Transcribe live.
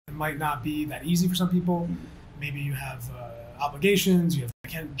might not be that easy for some people. Maybe you have obligations. I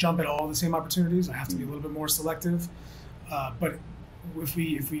can't jump at all the same opportunities. I have to be a little bit more selective. But if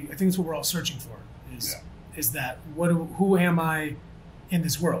we, I think it's what we're all searching for is that who am I in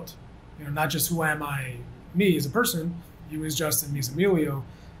this world? Not just who am I, me as a person, you as Justin, me as Emilio,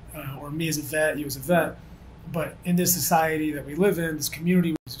 or me as a vet, you as a vet, but in this society that we live in, this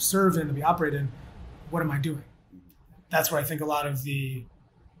community we serve in, that we operate in, what am I doing? That's where I think a lot of the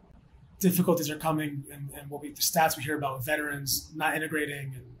difficulties are coming, and the stats we hear about veterans not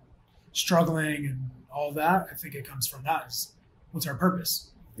integrating and struggling and all that. I think it comes from that. Is what's our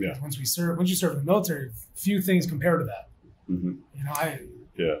purpose? Yeah. Once you serve in the military, few things compare to that.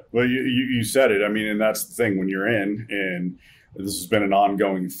 Yeah. Well, you said it. I mean, and that's the thing when you're in, and this has been an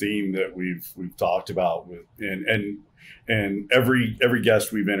ongoing theme that we've talked about with, and every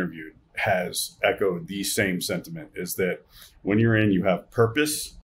guest we've interviewed has echoed the same sentiment, is that when you're in, you have purpose